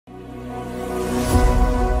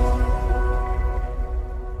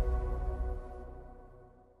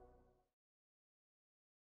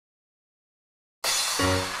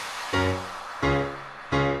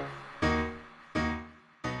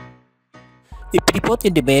If report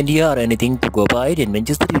in the media are anything to go by, then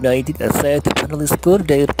Manchester United are set to finally score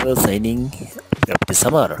their first signing of the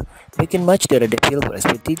summer, making much their debut were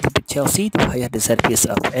expected to beat Chelsea to hire the service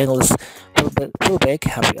of English fullback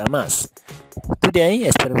Harry Amas. Today,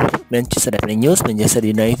 as per Manchester Evening News, Manchester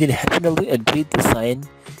United have finally agreed to sign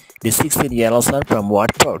the 16-year-old son from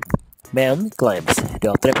Watford. Man claims the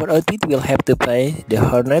Old Trafford outfit will have to pay the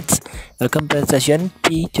Hornets a compensation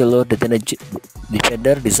fee to lure the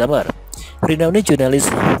defender this summer. Renowned journalist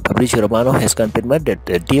Fabrizio Romano has confirmed that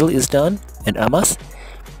the deal is done and Amas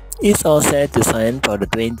is all set to sign for the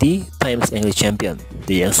 20 times English champion.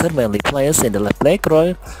 The youngster mainly plays in the left back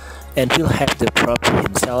role and will have to prove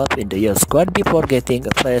himself in the youth squad before getting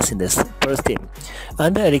a place in the first team.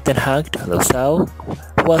 Under Erik ten Hag, Loussau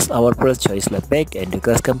was our first choice left back in the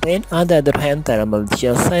class campaign. On the other hand, Tyrell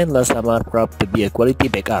Martial signed last summer proved to be a quality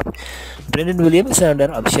backup. Brendan Williams is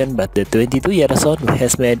another option, but the 22-year-old who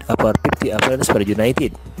has made about 50 appearances for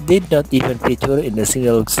United did not even feature in the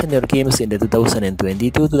single senior games in the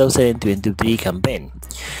 2022-2023 campaign.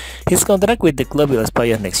 His contract with the club will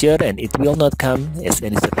expire next year, and it will not come as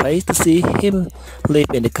any surprise to see him leave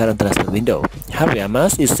in the current transfer window. Harry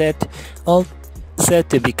Amas is set to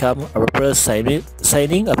become our first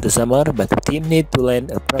signing of the summer, but the team need to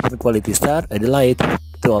land a proven quality star, Adelaide,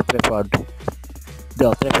 to Old Trafford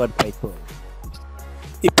faithful.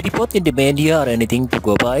 If report in the media are anything to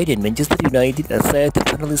go by, then Manchester United are set to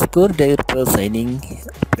finally score their first signing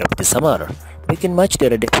of the summer, making much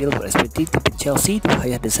their debut were expected to beat Chelsea to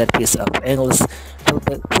hire the service of English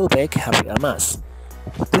fullback Harry Amas.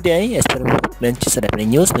 Today, as per Manchester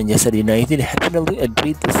Evening News, Manchester United have finally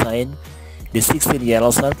agreed to sign the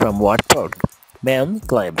 16-year-old son from Watford. Man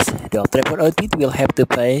claims the Old Trafford outfit will have to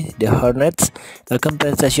pay the Hornets a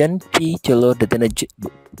compensation fee to lure the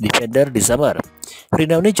defender this summer.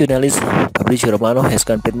 Renowned journalist Fabrizio Romano has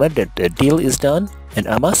confirmed that the deal is done and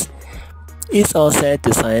Amas is all set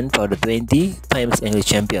to sign for the 20 times English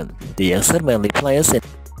champion. The youngster mainly plays in